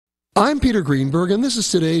I'm Peter Greenberg, and this is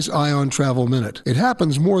today's Eye on Travel Minute. It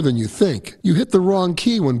happens more than you think. You hit the wrong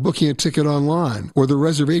key when booking a ticket online, or the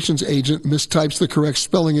reservations agent mistypes the correct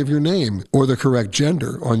spelling of your name or the correct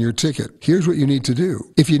gender on your ticket. Here's what you need to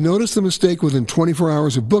do. If you notice the mistake within 24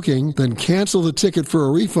 hours of booking, then cancel the ticket for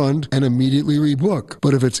a refund and immediately rebook.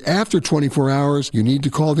 But if it's after 24 hours, you need to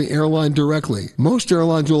call the airline directly. Most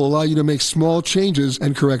airlines will allow you to make small changes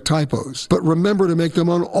and correct typos. But remember to make them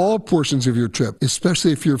on all portions of your trip,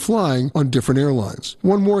 especially if you're flying on different airlines.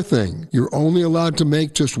 One more thing, you're only allowed to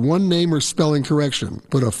make just one name or spelling correction,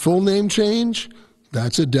 but a full name change?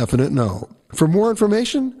 That's a definite no. For more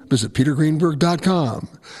information, visit petergreenberg.com.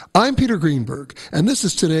 I'm Peter Greenberg, and this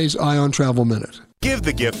is today's Eye on Travel Minute. Give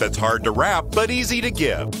the gift that's hard to wrap, but easy to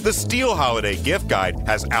give. The Steel Holiday Gift Guide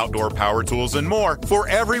has outdoor power tools and more for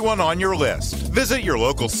everyone on your list. Visit your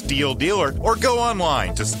local Steel dealer or go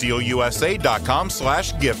online to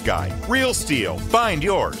steelusa.com/gift guide. Real Steel. Find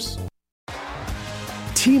yours.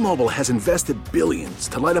 T-Mobile has invested billions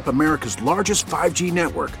to light up America's largest 5G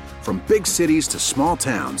network, from big cities to small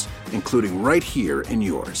towns, including right here in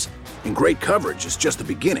yours. And great coverage is just the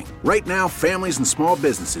beginning. Right now, families and small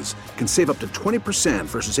businesses can save up to 20%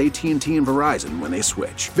 versus AT&T and Verizon when they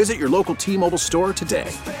switch. Visit your local T-Mobile store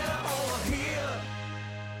today.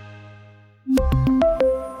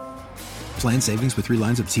 Plan savings with 3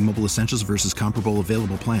 lines of T-Mobile Essentials versus comparable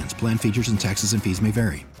available plans. Plan features and taxes and fees may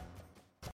vary.